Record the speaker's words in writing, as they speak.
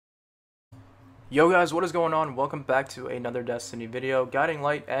Yo guys, what is going on? Welcome back to another Destiny video, Guiding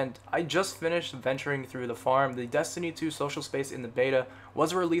Light, and I just finished venturing through the farm. The Destiny 2 social space in the beta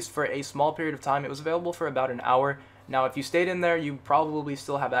was released for a small period of time. It was available for about an hour. Now if you stayed in there, you probably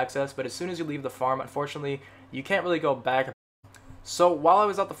still have access, but as soon as you leave the farm, unfortunately, you can't really go back. So while I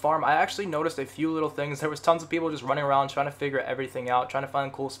was at the farm, I actually noticed a few little things. There was tons of people just running around trying to figure everything out, trying to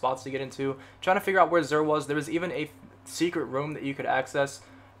find cool spots to get into, trying to figure out where Zer was. There was even a secret room that you could access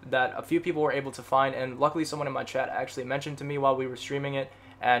that a few people were able to find, and luckily someone in my chat actually mentioned to me while we were streaming it,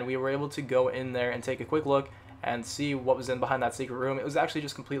 and we were able to go in there and take a quick look and see what was in behind that secret room. It was actually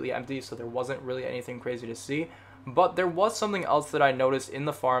just completely empty, so there wasn't really anything crazy to see, but there was something else that I noticed in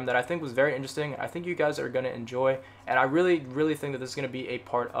the farm that I think was very interesting. I think you guys are going to enjoy, and I really think that this is going to be a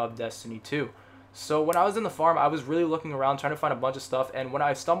part of Destiny 2. So when I was in the farm, I was really looking around trying to find a bunch of stuff, and when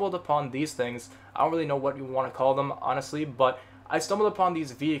I stumbled upon these things, I don't really know what you want to call them honestly, but I stumbled upon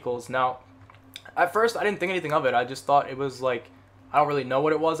these vehicles. Now, at first, I didn't think anything of it. I just thought it was like, I don't really know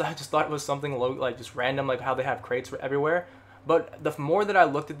what it was. I just thought it was something like just random, like how they have crates everywhere. But the more that I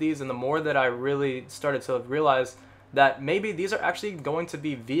looked at these and the more that I really started to realize that maybe these are actually going to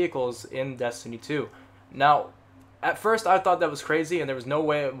be vehicles in Destiny 2. Now, at first, I thought that was crazy and there was no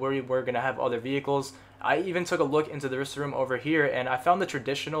way we were going to have other vehicles. I even took a look into this room over here, and I found the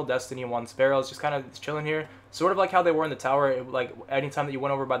traditional Destiny 1 sparrows just kind of chilling here. Sort of like how they were in the tower. Like anytime that you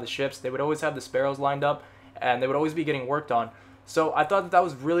went over by the ships, they would always have the sparrows lined up, and they would always be getting worked on. So I thought that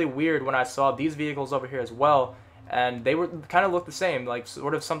was really weird when I saw these vehicles over here as well, and they were kind of looked the same, like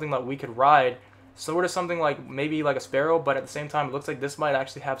sort of something that we could ride. Sort of something like maybe like a sparrow, but at the same time, it looks like this might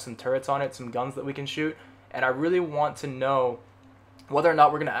actually have some turrets on it, some guns that we can shoot, and I really want to know whether or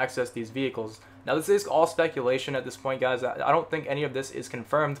not we're going to access these vehicles. Now this is all speculation at this point, guys. I don't think any of this is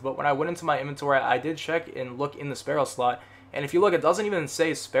confirmed, but when I went into my inventory, I did check and look in the sparrow slot, and if you look, it doesn't even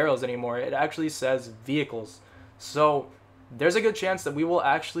say sparrows anymore. It actually says vehicles. So there's a good chance that we will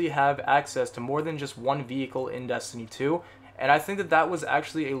actually have access to more than just one vehicle in Destiny 2, and I think that that was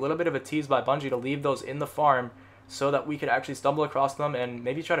actually a little bit of a tease by Bungie to leave those in the farm so that we could actually stumble across them and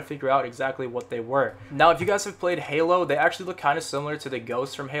maybe try to figure out exactly what they were. Now, if you guys have played Halo, they actually look kind of similar to the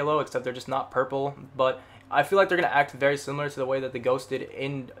ghosts from Halo, except they're just not purple, but I feel like they're going to act very similar to the way that the ghost did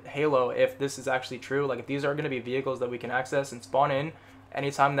in Halo if this is actually true. Like, if these are going to be vehicles that we can access and spawn in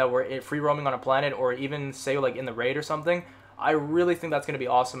anytime that we're free roaming on a planet, or even, say, like in the raid or something, I really think that's going to be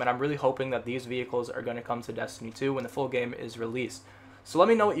awesome, and I'm really hoping that these vehicles are going to come to Destiny 2 when the full game is released. So let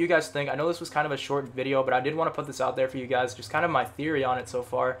me know what you guys think. I know this was kind of a short video, but I did want to put this out there for you guys, just kind of my theory on it so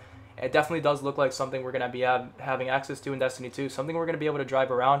far. It definitely does look like something we're going to be having access to in Destiny 2, something we're going to be able to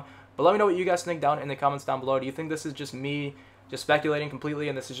drive around. But let me know what you guys think down in the comments down below. Do you think this is just me just speculating completely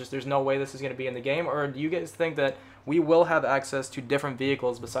and this is just, there's no way this is going to be in the game? Or do you guys think that we will have access to different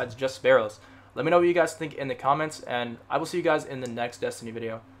vehicles besides just sparrows? Let me know what you guys think in the comments, and I will see you guys in the next Destiny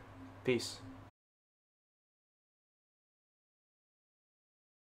video. Peace.